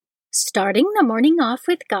Starting the morning off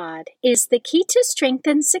with God is the key to strength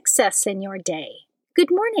and success in your day. Good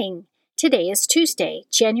morning. Today is Tuesday,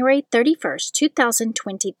 January 31st,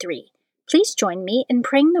 2023. Please join me in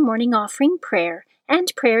praying the morning offering prayer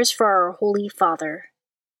and prayers for our Holy Father.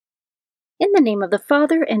 In the name of the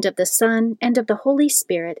Father, and of the Son, and of the Holy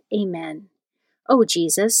Spirit, Amen. O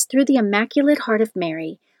Jesus, through the Immaculate Heart of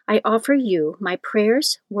Mary, I offer you my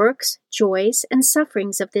prayers, works, joys, and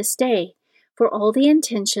sufferings of this day, for all the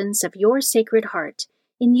intentions of your Sacred Heart,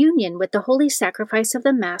 in union with the holy sacrifice of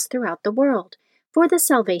the Mass throughout the world, for the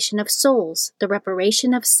salvation of souls, the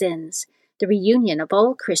reparation of sins, the reunion of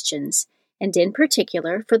all Christians, and in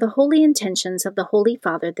particular for the holy intentions of the Holy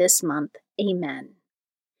Father this month. Amen.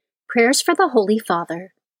 Prayers for the Holy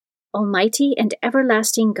Father. Almighty and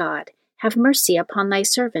everlasting God, have mercy upon thy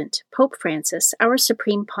servant, Pope Francis, our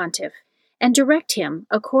Supreme Pontiff, and direct him,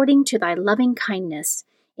 according to thy loving kindness,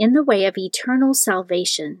 in the way of eternal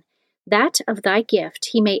salvation, that of thy gift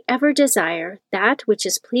he may ever desire that which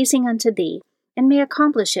is pleasing unto thee, and may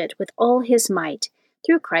accomplish it with all his might,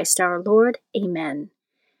 through Christ our Lord. Amen.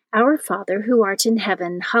 Our Father, who art in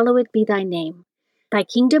heaven, hallowed be thy name. Thy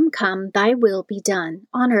kingdom come, thy will be done,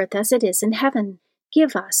 on earth as it is in heaven.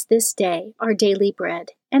 Give us this day our daily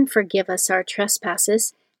bread, and forgive us our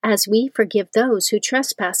trespasses, as we forgive those who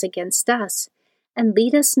trespass against us. And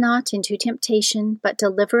lead us not into temptation, but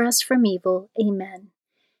deliver us from evil. Amen.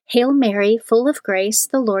 Hail Mary, full of grace,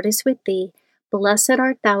 the Lord is with thee. Blessed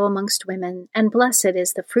art thou amongst women, and blessed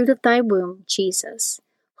is the fruit of thy womb, Jesus.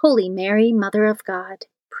 Holy Mary, Mother of God,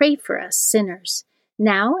 pray for us sinners,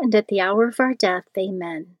 now and at the hour of our death.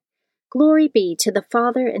 Amen. Glory be to the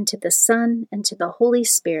Father, and to the Son, and to the Holy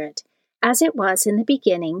Spirit, as it was in the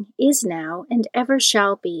beginning, is now, and ever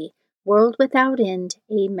shall be, world without end.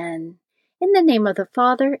 Amen. In the name of the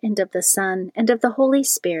Father, and of the Son, and of the Holy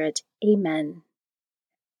Spirit. Amen.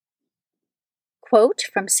 Quote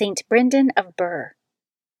from St. Brendan of Burr.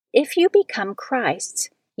 If you become Christ's,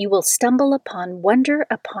 you will stumble upon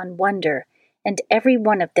wonder, and every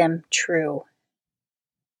one of them true.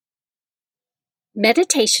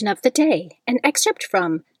 Meditation of the Day, an excerpt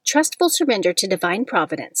from Trustful Surrender to Divine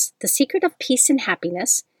Providence, The Secret of Peace and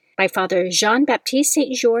Happiness, by Father Jean-Baptiste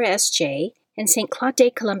St-Jour, S.J., and St. Claude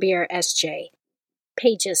de Colombier, S.J.,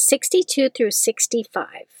 pages 62 through 65.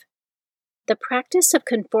 The practice of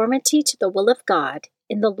conformity to the will of God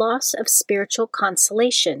in the loss of spiritual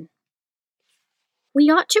consolation. We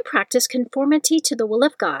ought to practice conformity to the will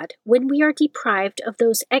of God when we are deprived of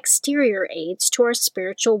those exterior aids to our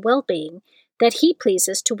spiritual well-being that He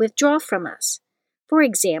pleases to withdraw from us. For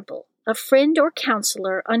example, a friend or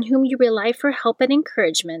counselor on whom you rely for help and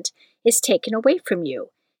encouragement is taken away from you,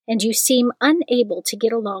 and you seem unable to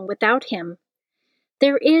get along without him.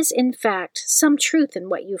 There is, in fact, some truth in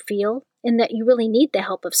what you feel, in that you really need the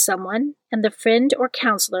help of someone, and the friend or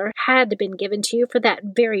counselor had been given to you for that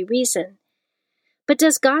very reason. But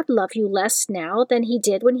does God love you less now than He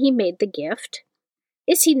did when He made the gift?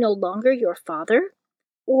 Is He no longer your Father?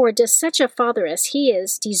 Or does such a father as He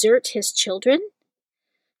is desert His children?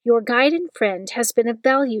 Your guide and friend has been of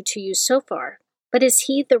value to you so far, but is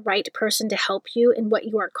He the right person to help you in what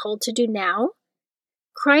you are called to do now?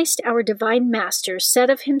 Christ, our divine Master, said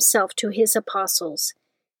of Himself to His apostles,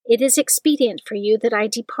 "It is expedient for you that I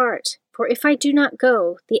depart, for if I do not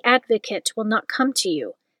go, the Advocate will not come to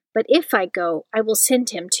you, but if I go, I will send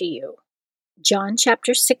him to you." John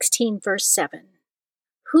chapter 16, verse 7.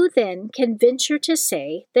 Who then can venture to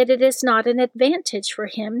say that it is not an advantage for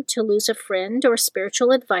him to lose a friend or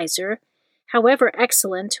spiritual adviser, however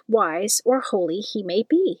excellent, wise, or holy he may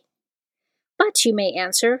be? But you may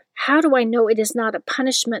answer, how do I know it is not a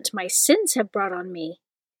punishment my sins have brought on me?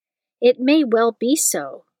 It may well be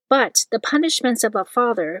so, but the punishments of a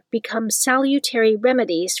father become salutary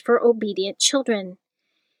remedies for obedient children.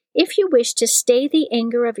 If you wish to stay the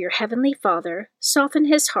anger of your Heavenly Father, soften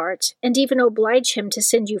His heart, and even oblige Him to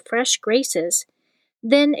send you fresh graces,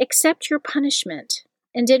 then accept your punishment,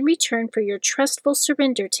 and in return for your trustful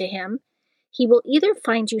surrender to Him, He will either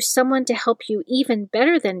find you someone to help you even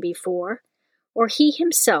better than before, or He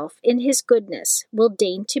Himself, in His goodness, will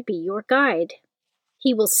deign to be your guide.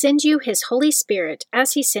 He will send you His Holy Spirit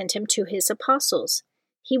as He sent Him to His apostles.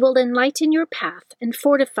 He will enlighten your path and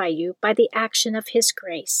fortify you by the action of His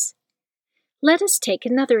grace. Let us take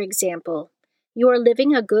another example. You are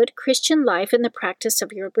living a good Christian life in the practice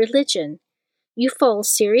of your religion. You fall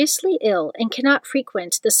seriously ill and cannot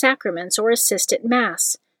frequent the sacraments or assist at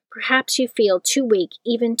Mass. Perhaps you feel too weak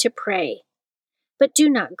even to pray. But do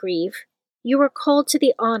not grieve. You are called to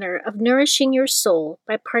the honor of nourishing your soul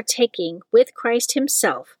by partaking with Christ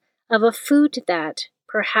Himself of a food that,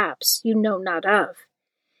 perhaps, you know not of.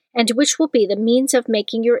 and which will be the means of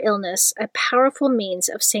making your illness a powerful means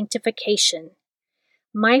of sanctification.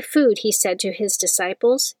 My food, he said to his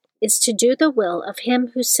disciples, is to do the will of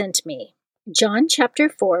him who sent me. John chapter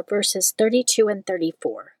 4, verses 32 and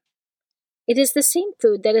 34. It is the same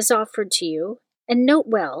food that is offered to you, and note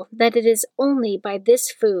well that it is only by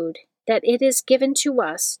this food that it is given to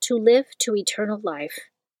us to live to eternal life.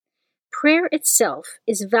 Prayer itself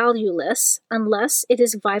is valueless unless it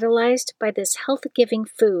is vitalized by this health-giving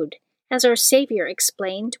food, as our Savior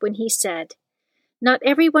explained when he said, "Not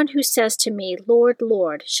everyone who says to me, 'Lord,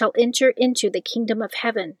 Lord,' shall enter into the kingdom of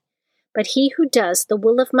heaven, but he who does the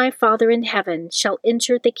will of my Father in heaven shall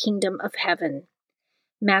enter the kingdom of heaven."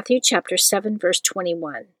 Matthew chapter 7, verse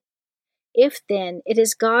 21. If then it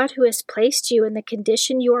is God who has placed you in the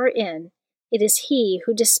condition you are in, it is he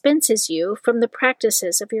who dispenses you from the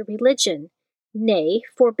practices of your religion, nay,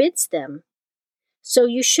 forbids them. So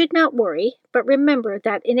you should not worry, but remember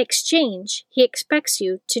that in exchange he expects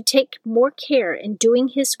you to take more care in doing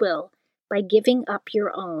his will by giving up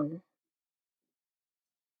your own.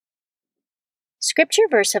 Scripture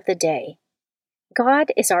verse of the day.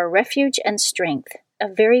 God is our refuge and strength, a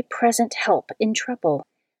very present help in trouble.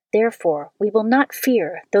 Therefore we will not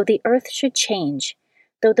fear, though the earth should change,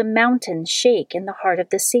 though the mountains shake in the heart of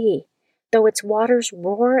the sea, though its waters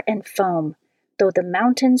roar and foam, though the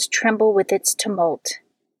mountains tremble with its tumult.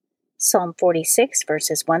 Psalm 46,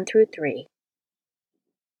 verses 1 through 3.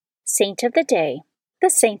 Saint of the Day. The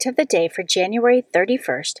saint of the day for January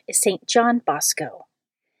 31st is St. John Bosco.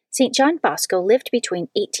 St. John Bosco lived between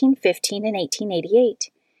 1815 and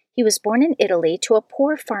 1888. He was born in Italy to a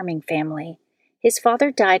poor farming family. His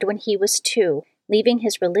father died when he was 2, leaving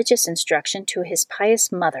his religious instruction to his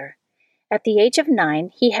pious mother. At the age of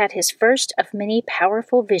 9, he had his first of many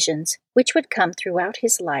powerful visions which would come throughout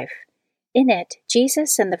his life. In it,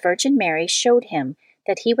 Jesus and the Virgin Mary showed him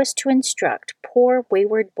that he was to instruct poor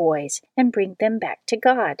wayward boys and bring them back to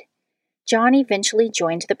God. John eventually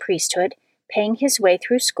joined the priesthood, paying his way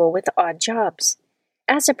through school with odd jobs.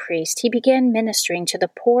 As a priest, he began ministering to the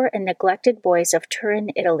poor and neglected boys of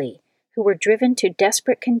Turin, Italy, who were driven to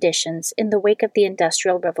desperate conditions in the wake of the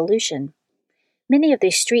Industrial Revolution. Many of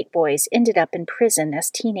these street boys ended up in prison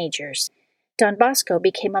as teenagers. Don Bosco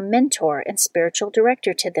became a mentor and spiritual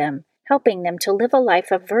director to them, helping them to live a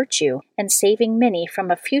life of virtue and saving many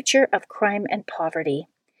from a future of crime and poverty.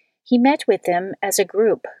 He met with them as a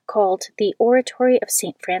group called the Oratory of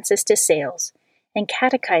St. Francis de Sales and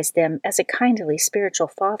catechized them as a kindly spiritual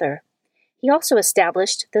father. He also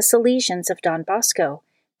established the Salesians of Don Bosco,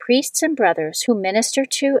 priests and brothers who minister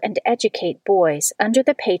to and educate boys under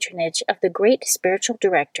the patronage of the great spiritual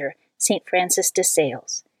director, St. Francis de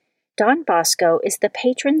Sales. Don Bosco is the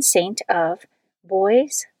patron saint of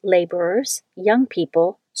boys, laborers, young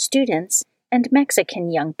people, students, and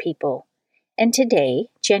Mexican young people. And today,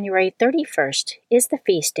 January 31st, is the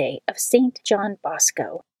feast day of St. John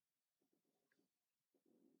Bosco.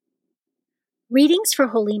 Readings for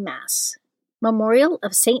Holy Mass. Memorial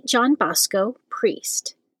of St. John Bosco,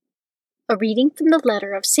 Priest. A reading from the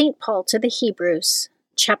letter of St. Paul to the Hebrews,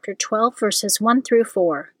 chapter 12, verses 1 through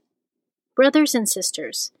 4. Brothers and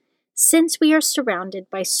sisters, since we are surrounded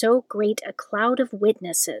by so great a cloud of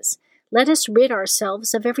witnesses, let us rid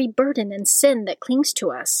ourselves of every burden and sin that clings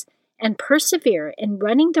to us, and persevere in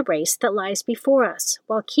running the race that lies before us,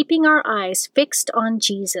 while keeping our eyes fixed on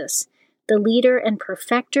Jesus, the leader and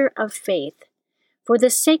perfecter of faith. For the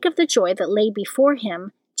sake of the joy that lay before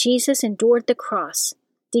him, Jesus endured the cross,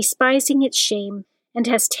 despising its shame, and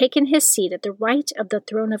has taken his seat at the right of the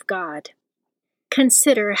throne of God.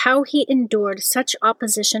 Consider how he endured such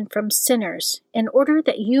opposition from sinners, in order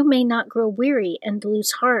that you may not grow weary and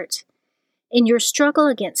lose heart. In your struggle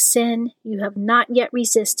against sin, you have not yet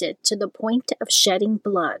resisted to the point of shedding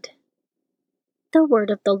blood. The Word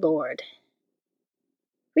of the Lord.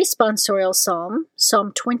 Responsorial Psalm,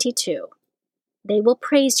 Psalm 22. They will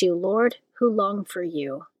praise you, Lord, who long for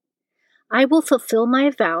you. I will fulfill my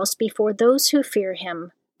vows before those who fear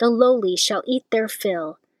him. The lowly shall eat their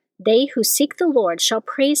fill. They who seek the Lord shall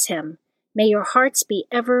praise him. May your hearts be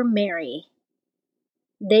ever merry.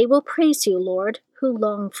 They will praise you, Lord, who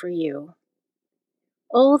long for you.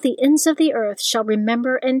 All the ends of the earth shall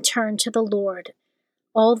remember and turn to the Lord.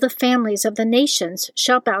 All the families of the nations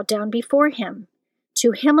shall bow down before him.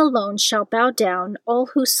 To him alone shall bow down all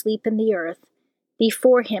who sleep in the earth.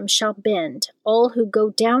 Before him shall bend all who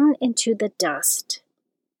go down into the dust.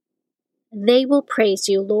 They will praise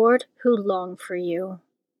you, Lord, who long for you.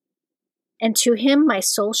 And to him my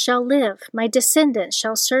soul shall live, my descendants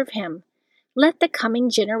shall serve him. Let the coming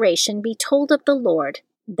generation be told of the Lord,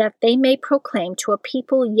 that they may proclaim to a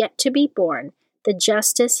people yet to be born the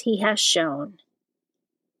justice he has shown.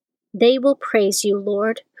 They will praise you,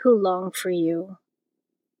 Lord, who long for you.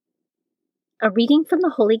 A reading from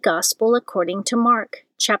the Holy Gospel according to Mark,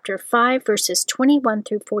 chapter 5, verses 21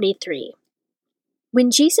 through 43. When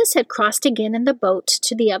Jesus had crossed again in the boat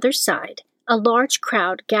to the other side, a large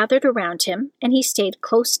crowd gathered around him, and he stayed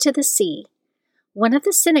close to the sea. One of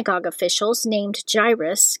the synagogue officials, named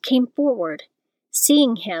Jairus, came forward.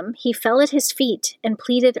 Seeing him, he fell at his feet and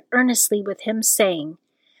pleaded earnestly with him, saying,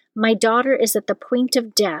 "My daughter is at the point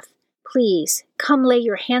of death. Please, come lay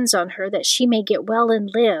your hands on her that she may get well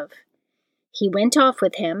and live." He went off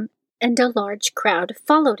with him, and a large crowd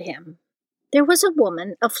followed him. There was a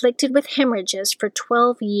woman afflicted with hemorrhages for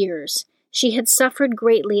 12 years. She had suffered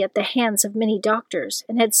greatly at the hands of many doctors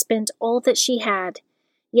and had spent all that she had.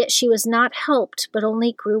 Yet she was not helped, but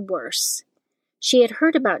only grew worse. She had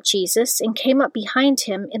heard about Jesus and came up behind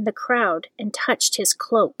him in the crowd and touched his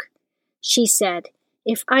cloak. She said,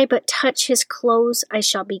 "If I but touch his clothes, I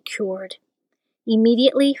shall be cured."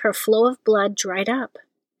 Immediately her flow of blood dried up.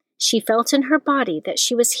 She felt in her body that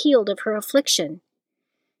she was healed of her affliction.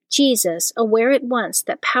 Jesus, aware at once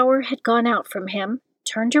that power had gone out from him,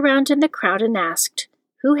 turned around in the crowd and asked,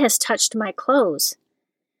 "Who has touched my clothes?"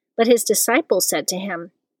 But his disciples said to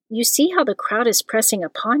him, "You see how the crowd is pressing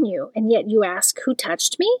upon you, and yet you ask, 'Who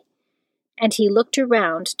touched me?'" And he looked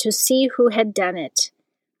around to see who had done it.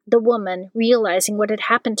 The woman, realizing what had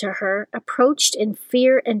happened to her, approached in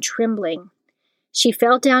fear and trembling. She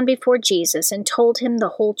fell down before Jesus and told him the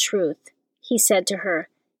whole truth. He said to her,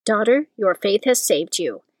 "Daughter, your faith has saved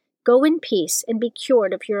you. Go in peace and be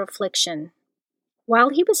cured of your affliction." While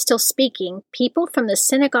he was still speaking, people from the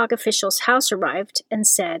synagogue official's house arrived and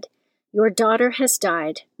said, "Your daughter has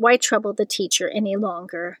died. Why trouble the teacher any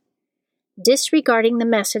longer?" Disregarding the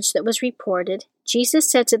message that was reported,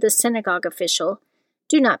 Jesus said to the synagogue official,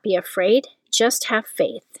 "Do not be afraid, just have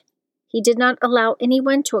faith." He did not allow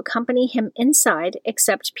anyone to accompany him inside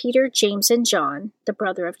except Peter, James, and John, the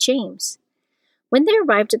brother of James. When they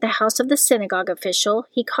arrived at the house of the synagogue official,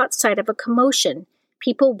 he caught sight of a commotion,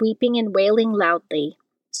 people weeping and wailing loudly.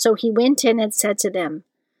 So he went in and said to them,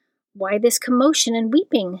 "Why this commotion and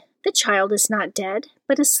weeping? The child is not dead,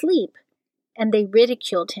 but asleep." And they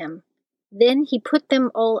ridiculed him. Then he put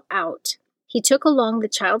them all out. He took along the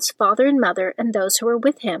child's father and mother and those who were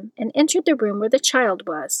with him, and entered the room where the child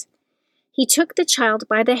was. He took the child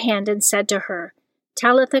by the hand and said to her,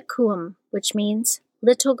 "Talitha koum," which means,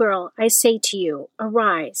 "Little girl, I say to you,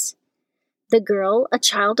 arise." The girl, a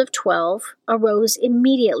child of 12, arose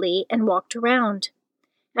immediately and walked around.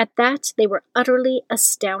 At that they were utterly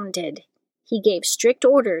astounded. He gave strict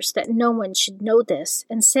orders that no one should know this,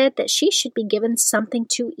 and said that she should be given something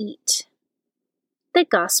to eat. The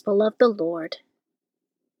Gospel of the Lord.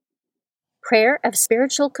 Prayer of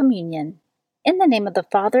Spiritual Communion. In the name of the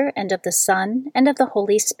Father, and of the Son, and of the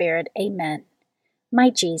Holy Spirit, Amen. My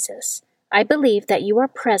Jesus, I believe that you are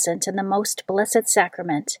present in the most blessed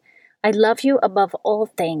sacrament. I love you above all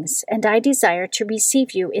things, and I desire to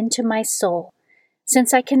receive you into my soul.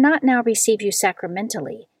 Since I cannot now receive you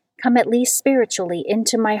sacramentally, come at least spiritually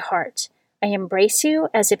into my heart. I embrace you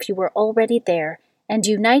as if you were already there, and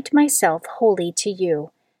unite myself wholly to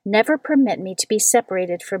you. Never permit me to be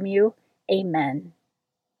separated from you. Amen.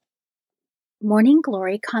 Morning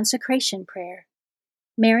Glory Consecration Prayer.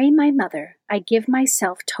 Mary, my mother, I give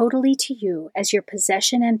myself totally to you as your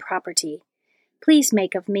possession and property. Please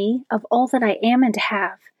make of me, of all that I am and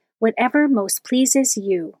have, whatever most pleases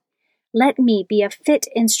you. Let me be a fit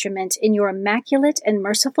instrument in your immaculate and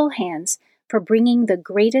merciful hands for bringing the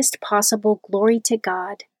greatest possible glory to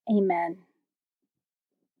God. Amen.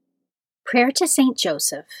 Prayer to Saint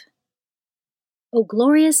Joseph. O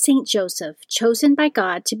glorious Saint Joseph, chosen by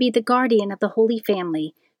God to be the guardian of the Holy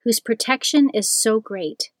Family, whose protection is so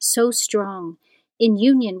great, so strong, in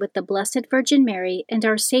union with the Blessed Virgin Mary and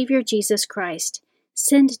our Savior Jesus Christ,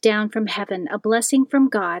 send down from heaven a blessing from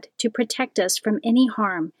God to protect us from any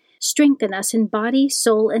harm, strengthen us in body,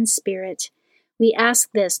 soul, and spirit. We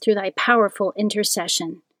ask this through thy powerful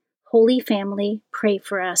intercession. Holy Family, pray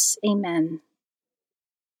for us. Amen.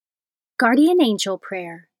 Guardian Angel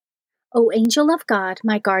Prayer. O angel of God,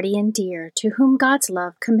 my guardian dear, to whom God's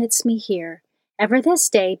love commits me here, ever this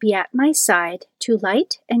day be at my side, to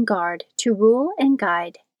light and guard, to rule and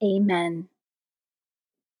guide. Amen.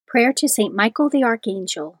 Prayer to Saint Michael the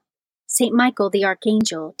Archangel. Saint Michael the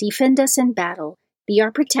Archangel, defend us in battle, be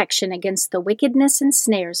our protection against the wickedness and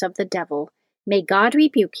snares of the devil. May God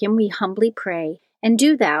rebuke him, we humbly pray, and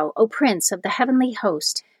do thou, O Prince of the heavenly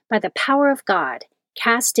host, by the power of God,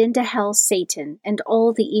 cast into hell Satan and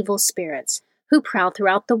all the evil spirits who prowl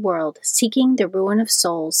throughout the world, seeking the ruin of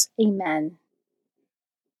souls. Amen.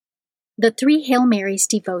 The Three Hail Marys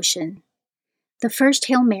devotion. The first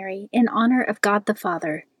Hail Mary, in honor of God the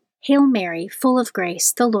Father. Hail Mary, full of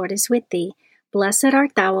grace, the Lord is with thee. Blessed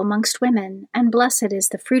art thou amongst women, and blessed is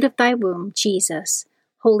the fruit of thy womb, Jesus.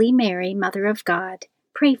 Holy Mary, Mother of God,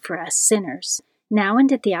 pray for us sinners, now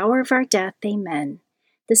and at the hour of our death. Amen.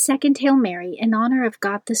 The second Hail Mary, in honor of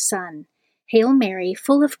God the Son. Hail Mary,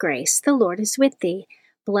 full of grace, the Lord is with thee.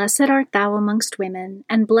 Blessed art thou amongst women,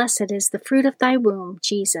 and blessed is the fruit of thy womb,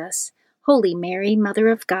 Jesus. Holy Mary, Mother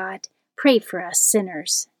of God, pray for us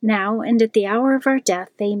sinners, now and at the hour of our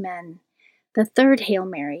death. Amen. The third Hail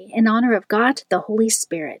Mary, in honor of God the Holy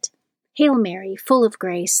Spirit. Hail Mary, full of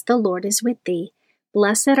grace, the Lord is with thee.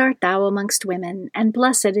 Blessed art thou amongst women, and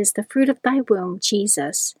blessed is the fruit of thy womb,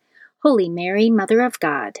 Jesus. Holy Mary, Mother of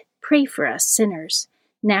God, pray for us sinners,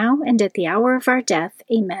 now and at the hour of our death.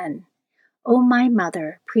 Amen. O my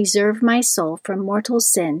Mother, preserve my soul from mortal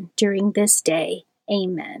sin during this day.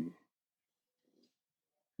 Amen.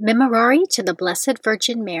 Memorare to the Blessed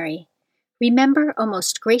Virgin Mary. Remember, O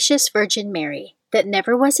most gracious Virgin Mary, that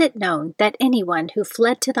never was it known that anyone who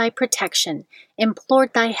fled to thy protection,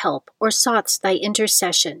 implored thy help, or sought thy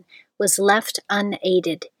intercession, was left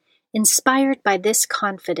unaided. Inspired by this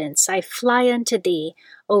confidence, I fly unto thee,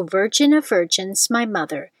 O Virgin of Virgins, my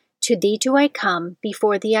Mother. To thee do I come,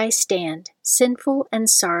 before thee I stand, sinful and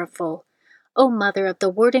sorrowful. O Mother of the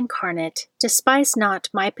Word incarnate, despise not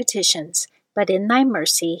my petitions, but in thy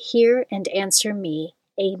mercy hear and answer me.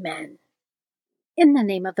 Amen. In the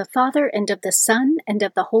name of the Father, and of the Son, and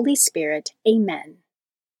of the Holy Spirit. Amen.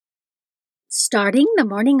 Starting the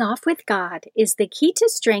morning off with God is the key to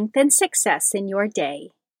strength and success in your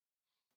day.